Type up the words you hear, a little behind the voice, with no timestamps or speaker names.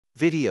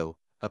Video: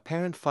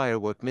 apparent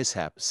firework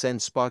mishap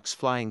sends sparks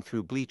flying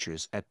through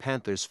bleachers at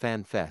Panthers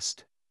Fan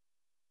Fest.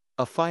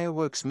 A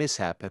fireworks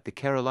mishap at the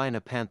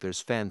Carolina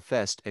Panthers Fan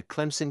Fest at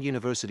Clemson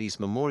University's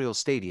Memorial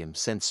Stadium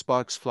sent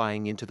sparks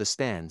flying into the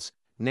stands,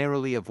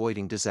 narrowly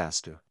avoiding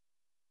disaster.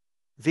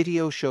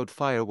 Video showed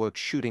fireworks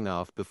shooting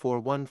off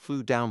before one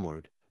flew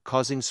downward,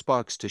 causing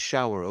sparks to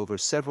shower over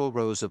several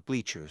rows of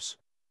bleachers.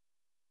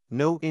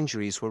 No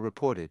injuries were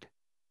reported.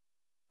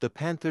 The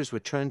Panthers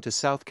returned to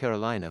South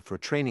Carolina for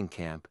training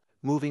camp,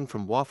 moving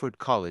from Wofford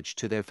College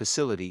to their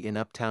facility in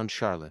uptown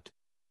Charlotte.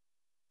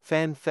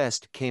 Fan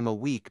Fest came a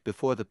week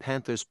before the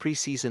Panthers'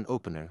 preseason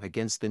opener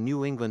against the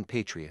New England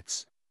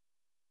Patriots.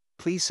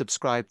 Please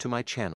subscribe to my channel.